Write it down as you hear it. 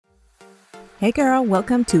Hey girl,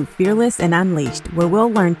 welcome to Fearless and Unleashed, where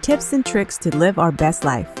we'll learn tips and tricks to live our best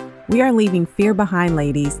life. We are leaving fear behind,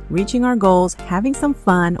 ladies, reaching our goals, having some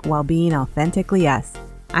fun while being authentically us.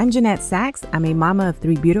 I'm Jeanette Sachs. I'm a mama of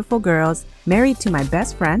 3 beautiful girls, married to my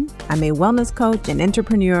best friend. I'm a wellness coach and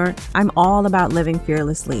entrepreneur. I'm all about living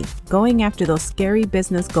fearlessly, going after those scary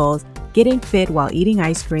business goals, getting fit while eating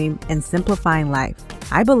ice cream, and simplifying life.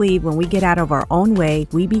 I believe when we get out of our own way,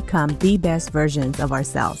 we become the best versions of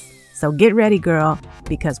ourselves. So get ready, girl,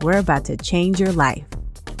 because we're about to change your life.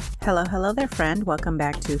 Hello there, friend. Welcome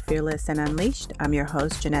back to Fearless and Unleashed. I'm your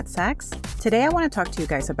host, Jeanette Sachs. Today, I want to talk to you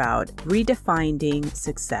guys about redefining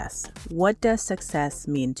success. What does success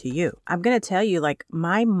mean to you? I'm going to tell you,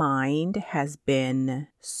 my mind has been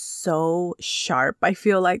so sharp, I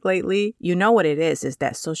feel like lately. You know what it is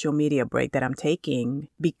that social media break that I'm taking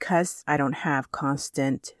because I don't have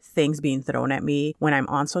constant things being thrown at me when I'm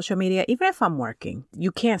on social media, even if I'm working.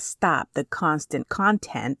 You can't stop the constant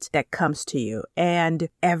content that comes to you. And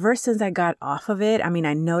ever since I got off of it, I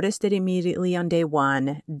noticed it immediately on day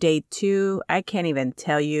 1. Day 2, I can't even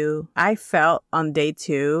tell you. I felt on day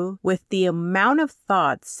 2 with the amount of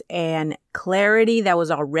thoughts and clarity that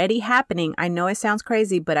was already happening. I know it sounds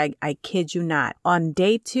crazy, but I kid you not. On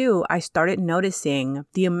day 2, I started noticing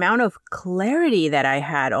the amount of clarity that I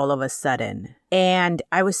had all of a sudden. And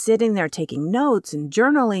I was sitting there taking notes and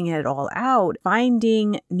journaling it all out,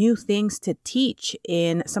 finding new things to teach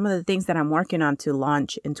in some of the things that I'm working on to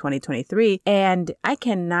launch in 2023. And I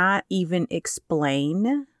cannot even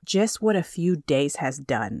explain just what a few days has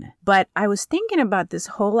done. But I was thinking about this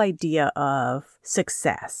whole idea of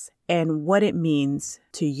success and what it means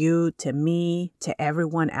to you, to me, to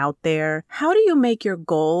everyone out there. How do you make your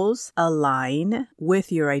goals align with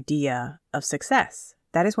your idea of success?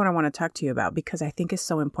 That is what I want to talk to you about because I think it's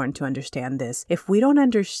so important to understand this. If we don't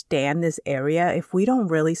understand this area, if we don't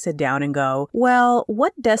really sit down and go, well,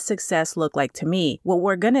 what does success look like to me? What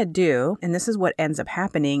we're going to do, and this is what ends up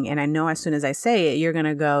happening, and I know as soon as I say it, you're going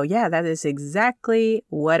to go, yeah, that is exactly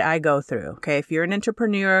what I go through. Okay, if you're an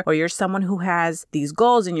entrepreneur or you're someone who has these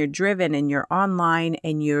goals and you're driven and you're online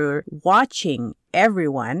and you're watching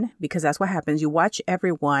everyone, because that's what happens. You watch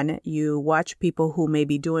everyone, you watch people who may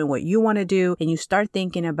be doing what you want to do, and you start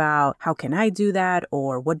thinking about how can I do that?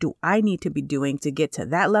 Or what do I need to be doing to get to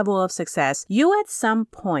that level of success? You at some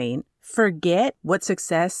point forget what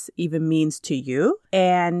success even means to you,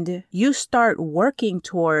 and you start working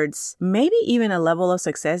towards maybe even a level of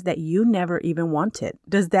success that you never even wanted.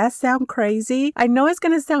 Does that sound crazy? I know it's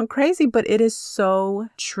going to sound crazy, but it is so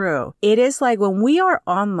true. It is like when we are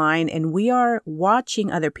online and we are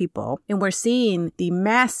watching other people and we're seeing the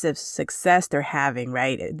massive success they're having,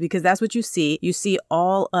 right? Because that's what you see. You see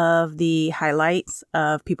all of the highlights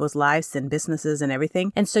of people's lives and businesses and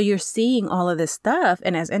everything. And so you're seeing all of this stuff.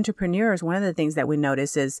 And as entrepreneurs, one of the things that we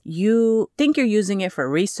notice is you think you're using it for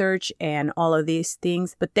research and all of these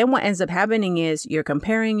things, but then what ends up happening is you're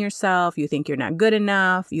comparing yourself, you think you're not good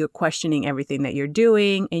enough, you're questioning everything that you're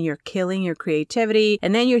doing, and you're killing your creativity,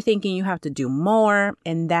 and then you're thinking you have to do more,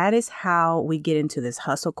 and that is how we get into this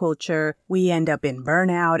hustle culture. We end up in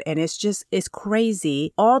burnout, and it's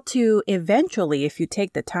crazy, all to eventually, if you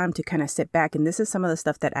take the time to kind of sit back, and this is some of the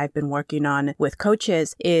stuff that I've been working on with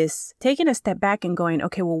coaches, is taking a step back and going,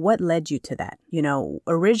 okay, well, what led you to that?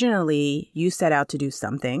 Originally you set out to do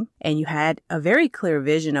something and you had a very clear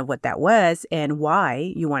vision of what that was and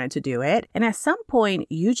why you wanted to do it. And at some point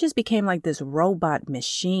you just became like this robot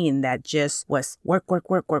machine that just was work,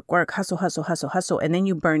 hustle. And then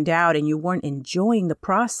you burned out and you weren't enjoying the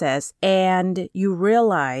process. And you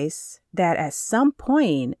realize that at some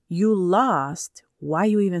point you lost why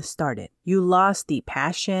you even started. You lost the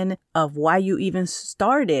passion of why you even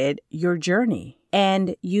started your journey.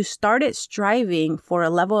 And you started striving for a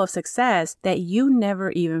level of success that you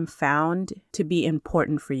never even found to be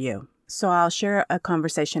important for you. So I'll share a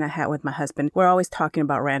conversation I had with my husband. We're always talking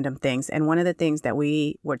about random things. And one of the things that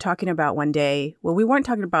we were talking about one day, well, we weren't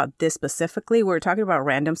talking about this specifically. We were talking about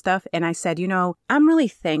random stuff. And I said, I'm really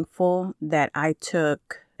thankful that I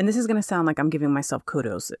took, and this is going to sound like I'm giving myself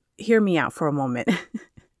kudos. Hear me out for a moment.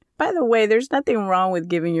 By the way, there's nothing wrong with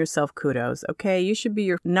giving yourself kudos, okay? You should be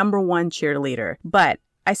your number one cheerleader. But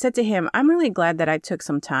I said to him, I'm really glad that I took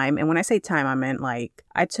some time. And when I say time, I meant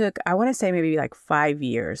I want to say maybe 5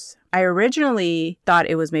 years. I originally thought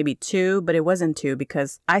it was maybe 2, but it wasn't 2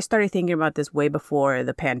 because I started thinking about this way before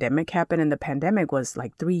the pandemic happened. And the pandemic was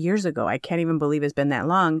 3 years ago. I can't even believe it's been that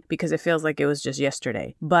long because it feels like it was just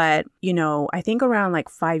yesterday. But, I think around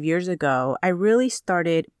 5 years ago, I really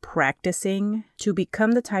started practicing to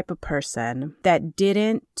become the type of person that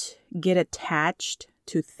didn't get attached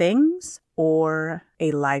to things or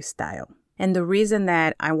a lifestyle. And the reason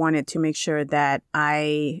that I wanted to make sure that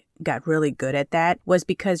I got really good at that was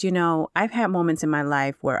because, I've had moments in my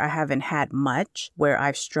life where I haven't had much, where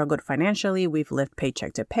I've struggled financially. We've lived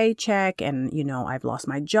paycheck to paycheck and, I've lost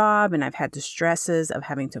my job and I've had the stresses of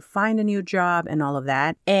having to find a new job and all of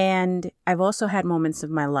that. And I've also had moments of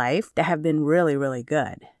my life that have been really, really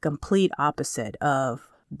good, complete opposite of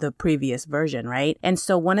the previous version, right? And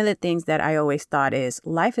so one of the things that I always thought is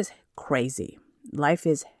life is crazy. Life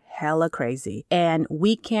is hella crazy and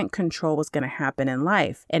we can't control what's going to happen in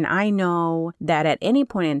life. And I know that at any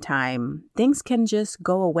point in time, things can just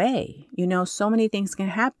go away. So many things can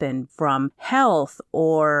happen from health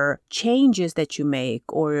or changes that you make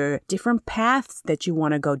or different paths that you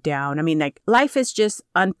want to go down. I mean, like life is just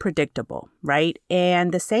unpredictable, right?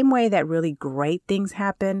 And the same way that really great things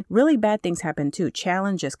happen, really bad things happen too.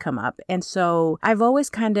 Challenges come up. And so I've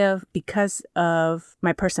always because of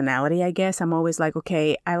my personality, I guess, I'm always like,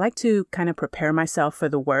 okay, I like to kind of prepare myself for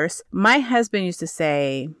the worst. My husband used to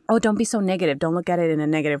say, oh, don't be so negative. Don't look at it in a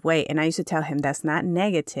negative way. And I used to tell him that's not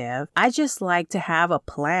negative. I just like to have a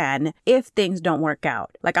plan if things don't work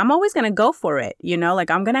out. Like I'm always going to go for it,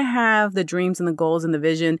 like I'm going to have the dreams and the goals and the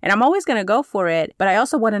vision and I'm always going to go for it. But I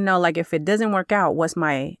also want to know, like, if it doesn't work out, what's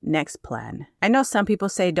my next plan? I know some people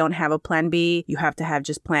say don't have a plan B. You have to have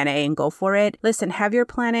just plan A and go for it. Listen, have your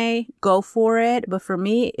plan A, go for it. But for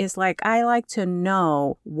me, it's like, I like to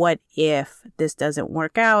know what if this doesn't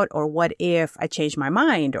work out, or what if I change my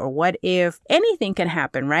mind, or what if anything can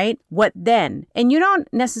happen, right? What then? And you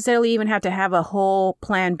don't necessarily even have to have a whole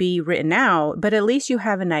plan B written out, but at least you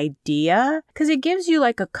have an idea because it gives you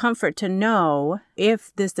like a comfort to know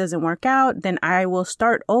if this doesn't work out, then I will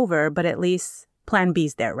start over, but at least plan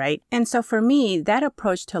B's there, right? And so for me, that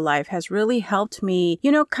approach to life has really helped me,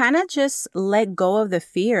 kind of just let go of the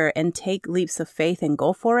fear and take leaps of faith and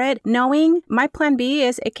go for it, knowing my plan B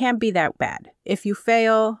is it can't be that bad. If you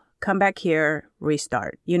fail, come back here,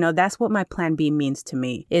 restart. That's what my plan B means to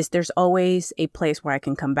me, is there's always a place where I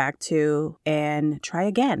can come back to and try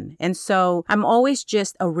again. And so I'm always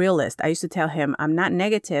just a realist. I used to tell him, I'm not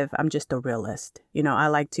negative. I'm just a realist. I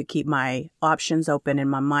like to keep my options open and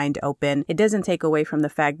my mind open. It doesn't take away from the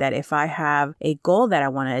fact that if I have a goal that I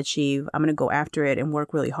want to achieve, I'm going to go after it and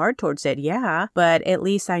work really hard towards it. Yeah. But at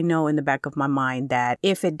least I know in the back of my mind that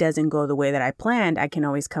if it doesn't go the way that I planned, I can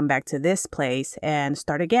always come back to this place and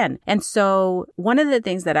start again. And so one of the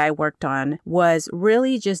things that I worked on was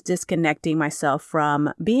really just disconnecting myself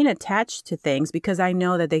from being attached to things because I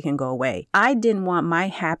know that they can go away. I didn't want my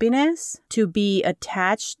happiness to be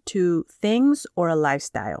attached to things or a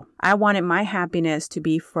lifestyle. I wanted my happiness to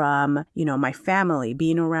be from, my family,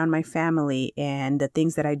 being around my family and the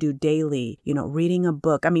things that I do daily, reading a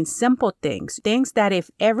book. I mean, simple things that if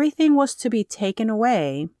everything was to be taken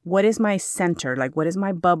away, what is my center? Like, what is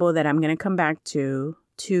my bubble that I'm going to come back to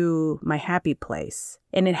my happy place?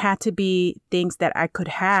 And it had to be things that I could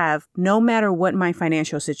have no matter what my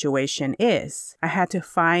financial situation is. I had to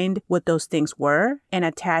find what those things were and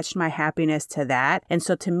attach my happiness to that. And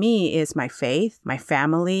so to me is my faith, my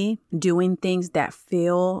family, doing things that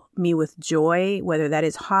fill me with joy, whether that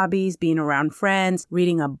is hobbies, being around friends,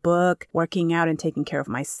 reading a book, working out and taking care of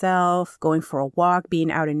myself, going for a walk,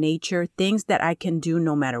 being out in nature, things that I can do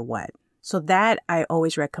no matter what. So that I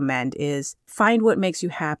always recommend is find what makes you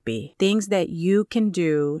happy. Things that you can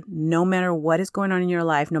do no matter what is going on in your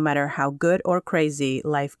life, no matter how good or crazy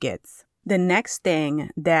life gets. The next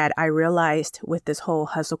thing that I realized with this whole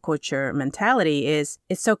hustle culture mentality is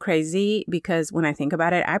it's so crazy because when I think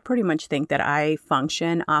about it, I pretty much think that I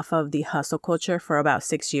function off of the hustle culture for about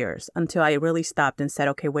 6 years until I really stopped and said,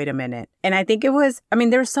 okay, wait a minute. And I think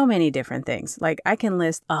there are so many different things. Like I can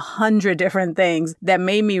list 100 different things that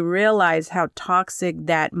made me realize how toxic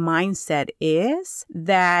that mindset is,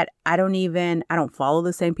 that I don't follow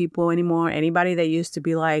the same people anymore. Anybody that used to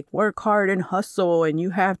be like, work hard and hustle and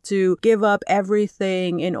you have to give up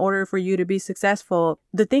everything in order for you to be successful.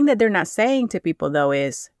 The thing that they're not saying to people though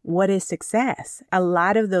is, what is success? A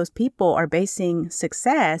lot of those people are basing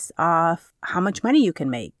success off how much money you can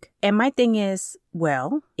make. And my thing is,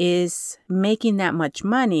 is making that much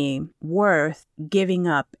money worth giving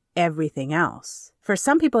up everything else? For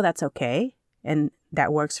some people, that's okay. And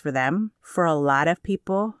that works for them. For a lot of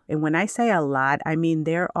people, and when I say a lot, I mean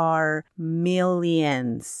there are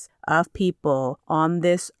millions of people on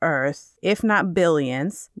this earth, if not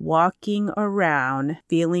billions, walking around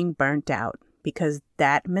feeling burnt out because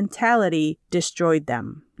that mentality destroyed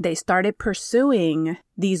them. They started pursuing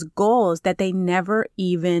these goals that they never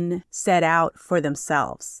even set out for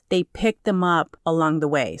themselves. They picked them up along the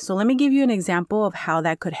way. So let me give you an example of how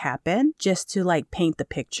that could happen, just to like paint the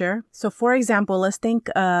picture. So for example, let's think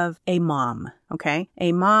of a mom, okay?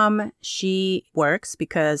 A mom, she works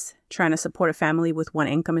because trying to support a family with one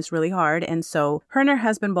income is really hard. And so her and her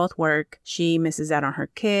husband both work. She misses out on her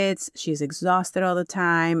kids. She's exhausted all the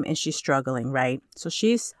time and she's struggling, right? So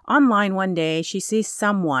she's online one day. She sees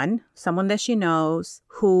someone that she knows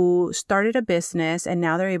who started a business and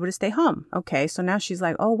now they're able to stay home. Okay, so now she's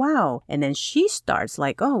like, oh, wow. And then she starts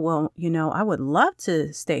like, oh, well, I would love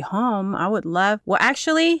to stay home. Well,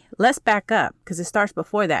 actually, let's back up because it starts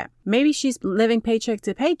before that. Maybe she's living paycheck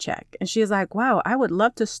to paycheck and she's like, wow, I would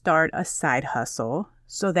love to start a side hustle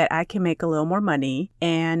so that I can make a little more money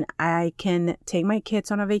and I can take my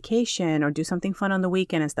kids on a vacation or do something fun on the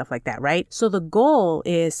weekend and stuff like that, right? So the goal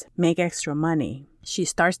is make extra money. She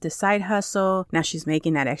starts the side hustle. Now she's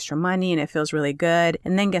making that extra money and it feels really good.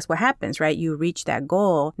 And then guess what happens, right? You reach that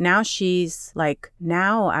goal. Now she's like,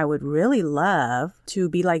 now I would really love to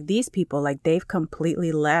be like these people. Like they've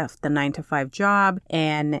completely left the 9-to-5 job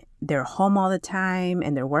and they're home all the time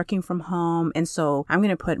and they're working from home. And so I'm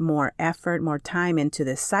going to put more effort, more time into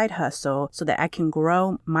this side hustle so that I can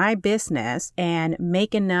grow my business and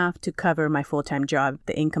make enough to cover my full-time job,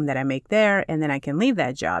 the income that I make there. And then I can leave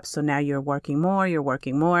that job. So now you're working more,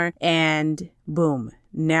 and boom.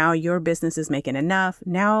 Now your business is making enough.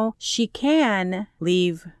 Now she can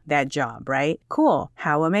leave that job, right? Cool.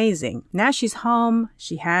 How amazing. Now she's home.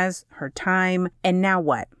 She has her time. And now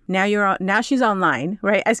what? Now she's online,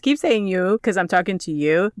 right? I keep saying you because I'm talking to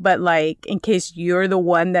you, but like in case you're the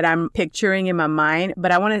one that I'm picturing in my mind,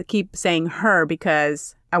 but I want to keep saying her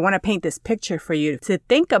because I want to paint this picture for you to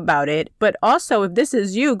think about it. But also if this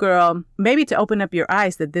is you, girl, maybe to open up your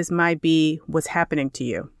eyes that this might be what's happening to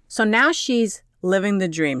you. So now she's living the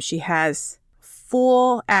dream. She has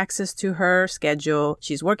full access to her schedule.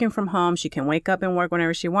 She's working from home. She can wake up and work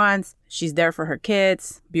whenever she wants. She's there for her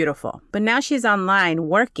kids. Beautiful. But now she's online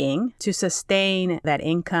working to sustain that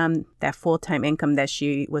income, that full-time income that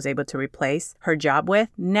she was able to replace her job with.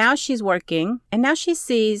 Now she's working and now she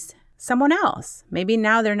sees someone else. Maybe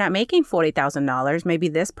now they're not making $40,000. Maybe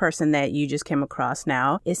this person that you just came across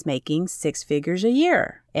now is making 6 figures a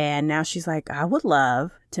year. And now she's like, I would love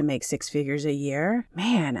to make 6 figures a year.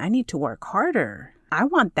 Man, I need to work harder. I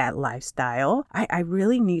want that lifestyle. I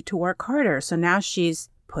really need to work harder. So now she's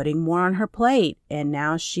putting more on her plate and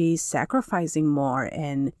now she's sacrificing more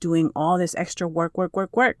and doing all this extra work,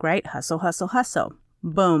 right? Hustle.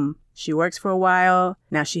 Boom. She works for a while.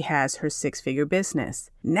 Now she has her 6-figure business.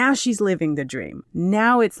 Now she's living the dream.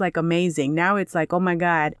 Now it's like amazing. Now it's like, oh my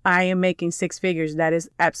God, I am making 6 figures. That is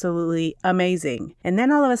absolutely amazing. And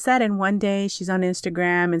then all of a sudden, one day she's on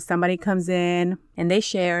Instagram and somebody comes in and they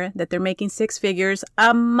share that they're making 6 figures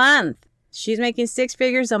a month. She's making 6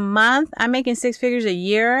 figures a month. I'm making 6 figures a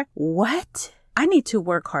year. What? I need to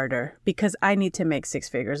work harder because I need to make 6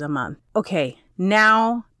 figures a month. Okay.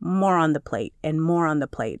 Now more on the plate and more on the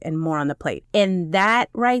plate and more on the plate. And that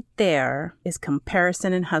right there is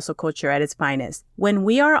comparison and hustle culture at its finest. When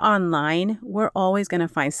we are online, we're always going to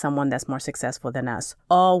find someone that's more successful than us.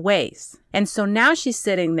 Always. And so now she's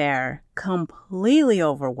sitting there completely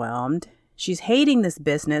overwhelmed. She's hating this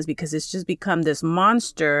business because it's just become this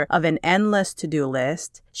monster of an endless to-do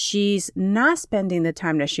list. She's not spending the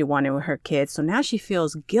time that she wanted with her kids. So now she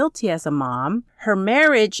feels guilty as a mom. Her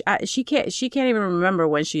marriage, she can't even remember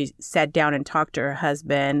when she sat down and talked to her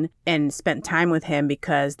husband and spent time with him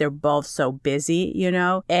because they're both so busy,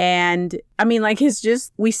 And I mean, like, it's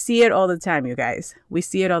just, we see it all the time, you guys. We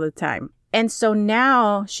see it all the time. And so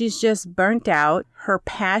now she's just burnt out. Her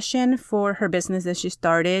passion for her business that she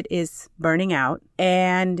started is burning out.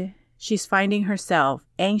 And she's finding herself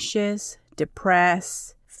anxious,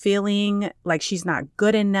 depressed, feeling like she's not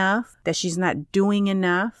good enough, that she's not doing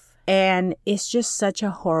enough. And it's just such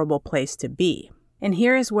a horrible place to be. And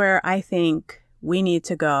here is where I think we need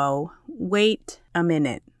to go. Wait a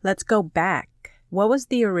minute. Let's go back. What was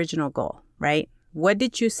the original goal, right? What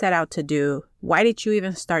did you set out to do? Why did you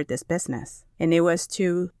even start this business? And it was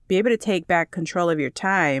to be able to take back control of your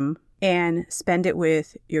time and spend it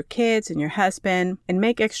with your kids and your husband and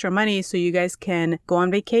make extra money so you guys can go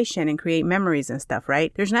on vacation and create memories and stuff,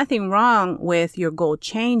 right? There's nothing wrong with your goal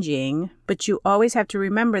changing, but you always have to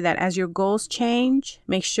remember that as your goals change,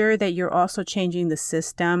 make sure that you're also changing the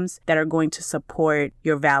systems that are going to support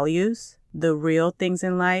your values, the real things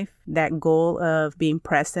in life, that goal of being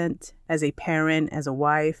present as a parent, as a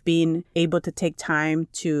wife, being able to take time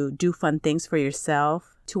to do fun things for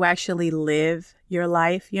yourself, to actually live your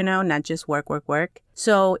life, not just work, work, work.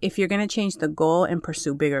 So if you're going to change the goal and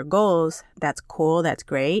pursue bigger goals, that's cool. That's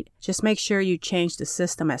great. Just make sure you change the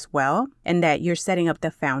system as well and that you're setting up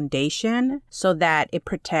the foundation so that it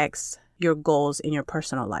protects your goals in your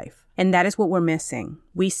personal life. And that is what we're missing.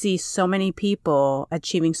 We see so many people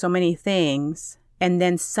achieving so many things. And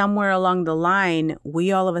then somewhere along the line,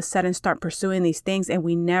 we all of a sudden start pursuing these things and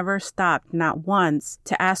we never stopped, not once,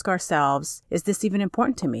 to ask ourselves, is this even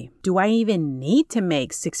important to me? Do I even need to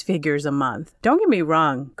make 6 figures a month? Don't get me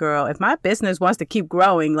wrong, girl. If my business wants to keep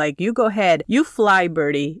growing, you go ahead, you fly,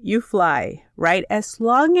 birdie, you fly. Right? As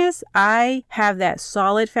long as I have that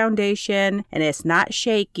solid foundation and it's not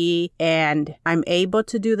shaky and I'm able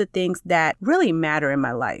to do the things that really matter in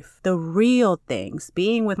my life, the real things,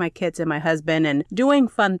 being with my kids and my husband and doing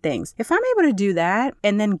fun things. If I'm able to do that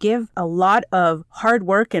and then give a lot of hard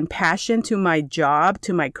work and passion to my job,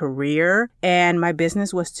 to my career, and my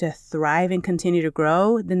business was to thrive and continue to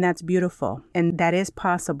grow, then that's beautiful. And that is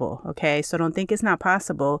possible. Okay. So don't think it's not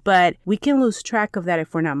possible, but we can lose track of that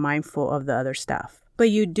if we're not mindful of the other stuff. But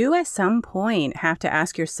you do at some point have to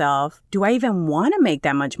ask yourself, do I even want to make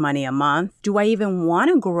that much money a month? Do I even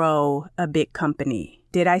want to grow a big company?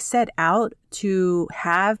 Did I set out to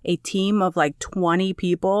have a team of 20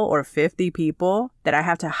 people or 50 people that I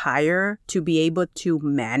have to hire to be able to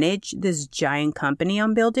manage this giant company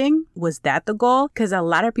I'm building? Was that the goal? Because a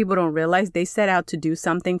lot of people don't realize they set out to do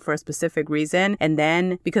something for a specific reason. And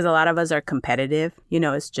then because a lot of us are competitive,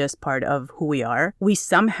 it's just part of who we are. We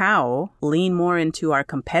somehow lean more into our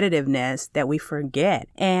competitiveness that we forget.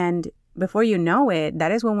 And before you know it,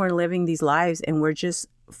 that is when we're living these lives and we're just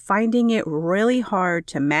finding it really hard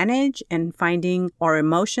to manage and finding our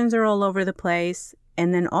emotions are all over the place.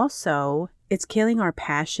 And then also it's killing our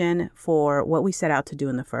passion for what we set out to do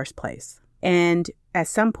in the first place. And at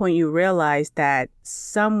some point you realize that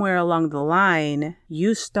somewhere along the line,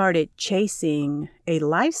 you started chasing a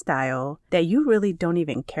lifestyle that you really don't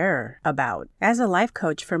even care about. As a life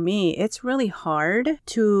coach, for me, it's really hard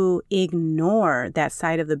to ignore that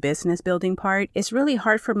side of the business building part. It's really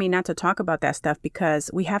hard for me not to talk about that stuff because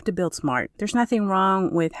we have to build smart. There's nothing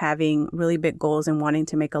wrong with having really big goals and wanting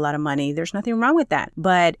to make a lot of money. There's nothing wrong with that.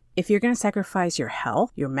 But if you're going to sacrifice your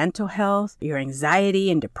health, your mental health, your anxiety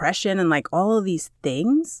and depression and all of these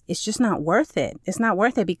things, it's just not worth it. It's not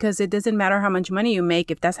worth it because it doesn't matter how much money you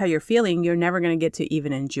make. If that's how you're feeling, you're never going to get to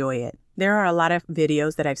even enjoy it. There are a lot of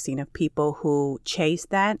videos that I've seen of people who chased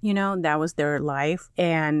that, that was their life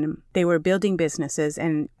and they were building businesses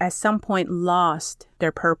and at some point lost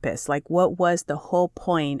their purpose. What was the whole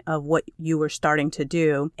point of what you were starting to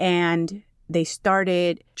do? And they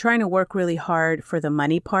started trying to work really hard for the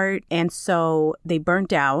money part. And so they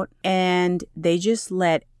burnt out and they just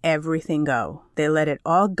let everything go. They let it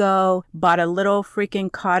all go, bought a little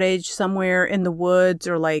freaking cottage somewhere in the woods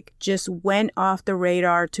or just went off the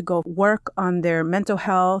radar to go work on their mental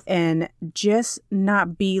health and just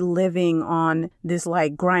not be living on this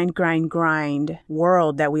grind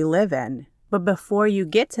world that we live in. But before you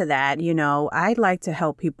get to that, I'd like to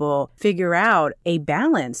help people figure out a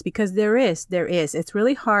balance because there is. It's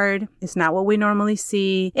really hard. It's not what we normally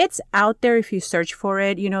see. It's out there if you search for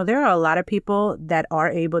it. There are a lot of people that are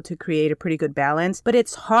able to create a pretty good balance, but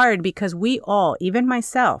it's hard because we all, even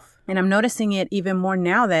myself, and I'm noticing it even more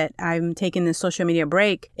now that I'm taking this social media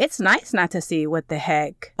break. It's nice not to see what the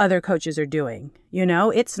heck other coaches are doing.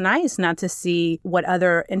 It's nice not to see what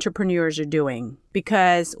other entrepreneurs are doing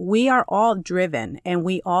because we are all driven and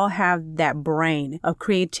we all have that brain of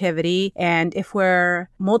creativity. And if we're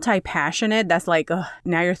multi-passionate, that's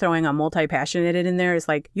now you're throwing a multi-passionate in there. It's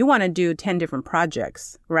you want to do 10 different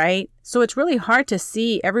projects, right? So it's really hard to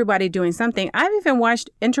see everybody doing something. I've even watched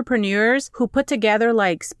entrepreneurs who put together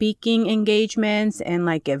speaking engagements and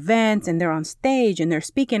events and they're on stage and they're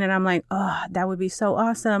speaking. And I'm oh, that would be so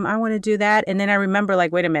awesome. I want to do that. And then I remember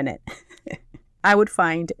wait a minute. I would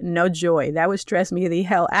find no joy. That would stress me the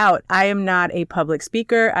hell out. I am not a public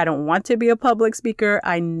speaker. I don't want to be a public speaker.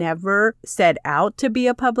 I never set out to be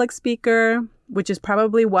a public speaker, which is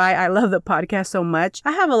probably why I love the podcast so much.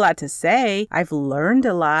 I have a lot to say. I've learned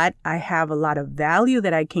a lot. I have a lot of value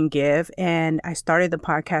that I can give. And I started the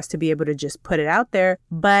podcast to be able to just put it out there.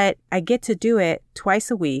 But I get to do it twice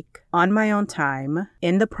a week on my own time,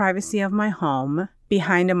 in the privacy of my home,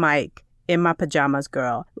 behind a mic, in my pajamas,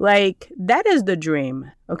 girl. That is the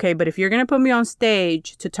dream. Okay, but if you're going to put me on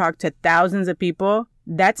stage to talk to thousands of people,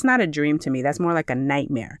 that's not a dream to me. That's more like a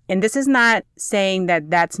nightmare. And this is not saying that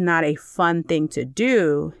that's not a fun thing to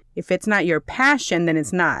do. If it's not your passion, then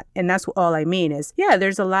it's not. And that's all I mean is, yeah,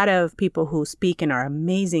 there's a lot of people who speak and are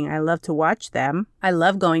amazing. I love to watch them. I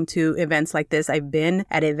love going to events like this. I've been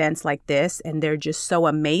at events like this and they're just so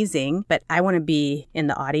amazing. But I want to be in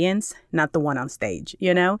the audience, not the one on stage,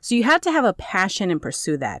 you know? So you have to have a passion and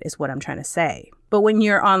pursue that is what I'm trying to say. But when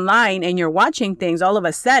you're online and you're watching things, all of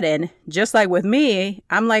a sudden, just like with me,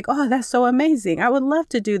 I'm like, oh, that's so amazing. I would love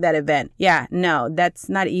to do that event. Yeah, no, that's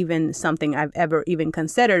not even something I've ever even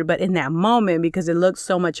considered. But in that moment, because it looked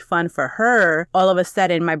so much fun for her, all of a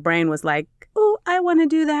sudden my brain was like, oh, I want to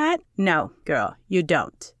do that. No, girl, you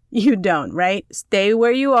don't. You don't, right? Stay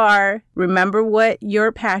where you are. Remember what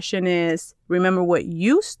your passion is. Remember what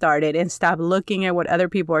you started and stop looking at what other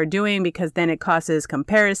people are doing because then it causes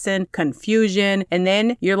comparison, confusion, and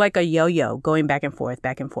then you're like a yo-yo going back and forth,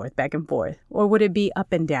 back and forth, back and forth. Or would it be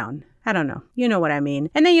up and down? I don't know. You know what I mean.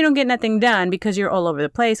 And then you don't get nothing done because you're all over the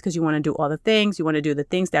place because you want to do all the things. You want to do the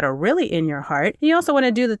things that are really in your heart. And you also want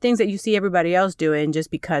to do the things that you see everybody else doing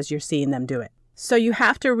just because you're seeing them do it. So you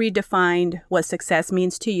have to redefine what success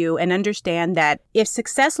means to you and understand that if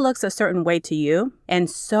success looks a certain way to you and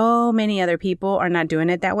so many other people are not doing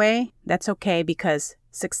it that way, that's okay because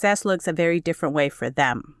success looks a very different way for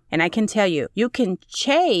them. And I can tell you, you can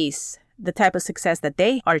chase the type of success that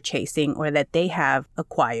they are chasing or that they have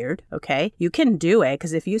acquired, okay? You can do it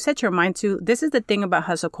because if you set your mind to, this is the thing about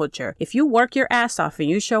hustle culture. If you work your ass off and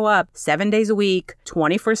you show up 7 days a week,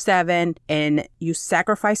 24/7, and you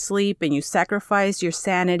sacrifice sleep and you sacrifice your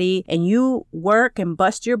sanity and you work and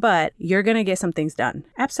bust your butt, you're going to get some things done.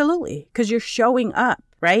 Absolutely. Because you're showing up,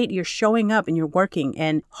 right? You're showing up and you're working,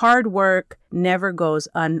 and hard work never goes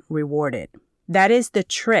unrewarded. That is the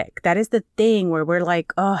trick. That is the thing where we're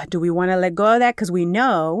like, oh, do we want to let go of that? Because we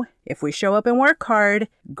know if we show up and work hard,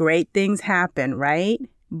 great things happen, right?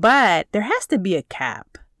 But there has to be a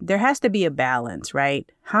cap. There has to be a balance, right?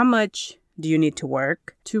 How much do you need to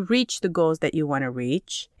work to reach the goals that you want to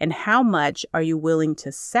reach? And how much are you willing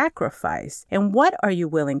to sacrifice? And what are you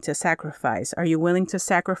willing to sacrifice? Are you willing to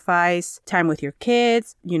sacrifice time with your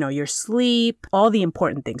kids, your sleep, all the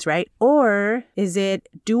important things, right? Or is it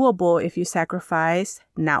doable if you sacrifice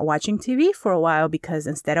not watching TV for a while because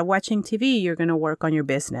instead of watching TV, you're going to work on your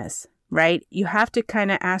business? Right? You have to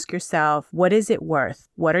kind of ask yourself, what is it worth?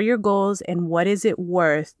 What are your goals and what is it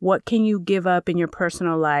worth? What can you give up in your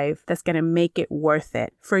personal life that's going to make it worth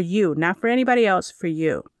it for you, not for anybody else, for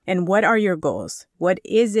you? And what are your goals? What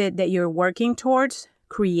is it that you're working towards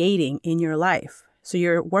creating in your life? So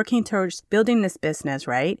you're working towards building this business,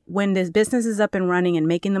 right? When this business is up and running and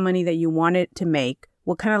making the money that you want it to make,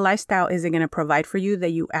 what kind of lifestyle is it going to provide for you that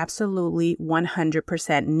you absolutely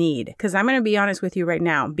 100% need? Because I'm going to be honest with you right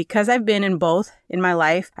now, because I've been in both in my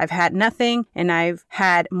life, I've had nothing and I've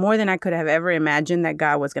had more than I could have ever imagined that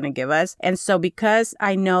God was going to give us. And so because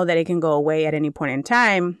I know that it can go away at any point in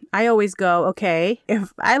time, I always go, okay,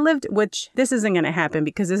 if I lived, which this isn't going to happen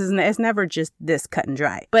because it's never just this cut and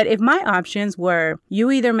dry. But if my options were you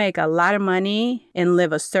either make a lot of money and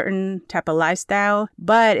live a certain type of lifestyle,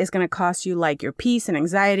 but it's going to cost you like your peace and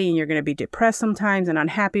anxiety, and you're going to be depressed sometimes and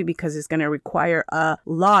unhappy because it's going to require a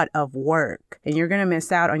lot of work, and you're going to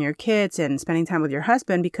miss out on your kids and spending time with your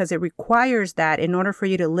husband because it requires that in order for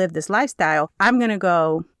you to live this lifestyle. I'm going to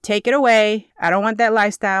go take it away. I don't want that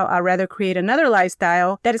lifestyle. I'd rather create another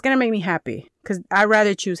lifestyle that is going to make me happy, because I'd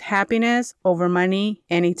rather choose happiness over money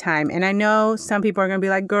anytime. And I know some people are going to be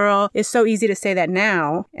like, girl, it's so easy to say that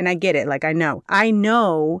now. And I get it. Like, I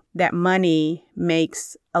know that money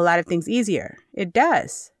makes a lot of things easier. It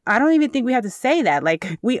does. I don't even think we have to say that.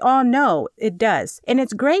 Like, we all know it does. And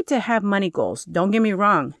it's great to have money goals. Don't get me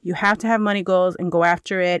wrong. You have to have money goals and go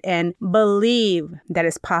after it and believe that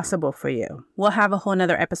it's possible for you. We'll have a whole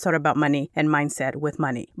nother episode about money and mindset with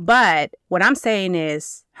money. But what I'm saying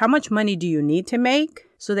is, how much money do you need to make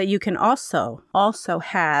so that you can also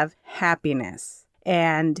have happiness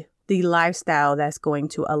and the lifestyle that's going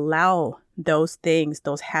to allow those things,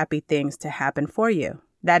 those happy things to happen for you?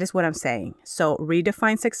 That is what I'm saying. So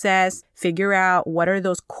redefine success, figure out what are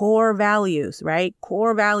those core values, right?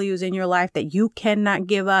 Core values in your life that you cannot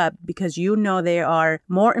give up because you know they are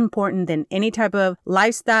more important than any type of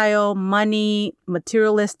lifestyle, money,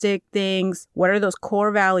 materialistic things. What are those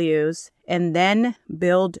core values? And then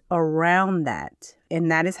build around that. And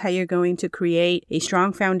that is how you're going to create a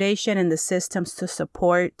strong foundation and the systems to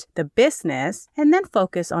support the business, and then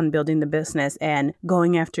focus on building the business and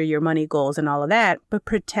going after your money goals and all of that, but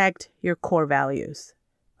protect your core values.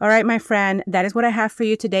 All right, my friend, that is what I have for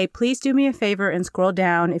you today. Please do me a favor and scroll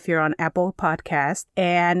down if you're on Apple Podcast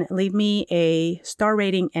and leave me a star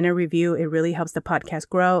rating and a review. It really helps the podcast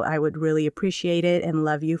grow. I would really appreciate it and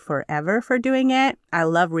love you forever for doing it. I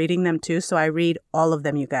love reading them too, so I read all of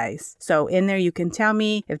them, you guys. So in there, you can tell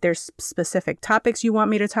me if there's specific topics you want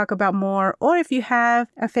me to talk about more, or if you have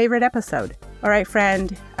a favorite episode. All right,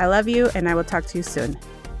 friend, I love you, and I will talk to you soon.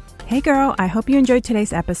 Hey girl, I hope you enjoyed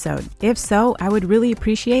today's episode. If so, I would really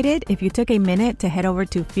appreciate it if you took a minute to head over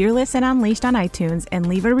to Fearless and Unleashed on iTunes and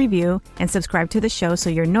leave a review and subscribe to the show so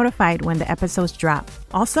you're notified when the episodes drop.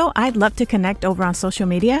 Also, I'd love to connect over on social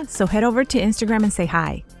media, so head over to Instagram and say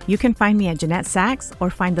hi. You can find me at Jeanette Sachs or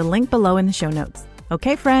find the link below in the show notes.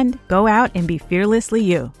 Okay, friend, go out and be fearlessly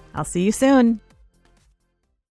you. I'll see you soon.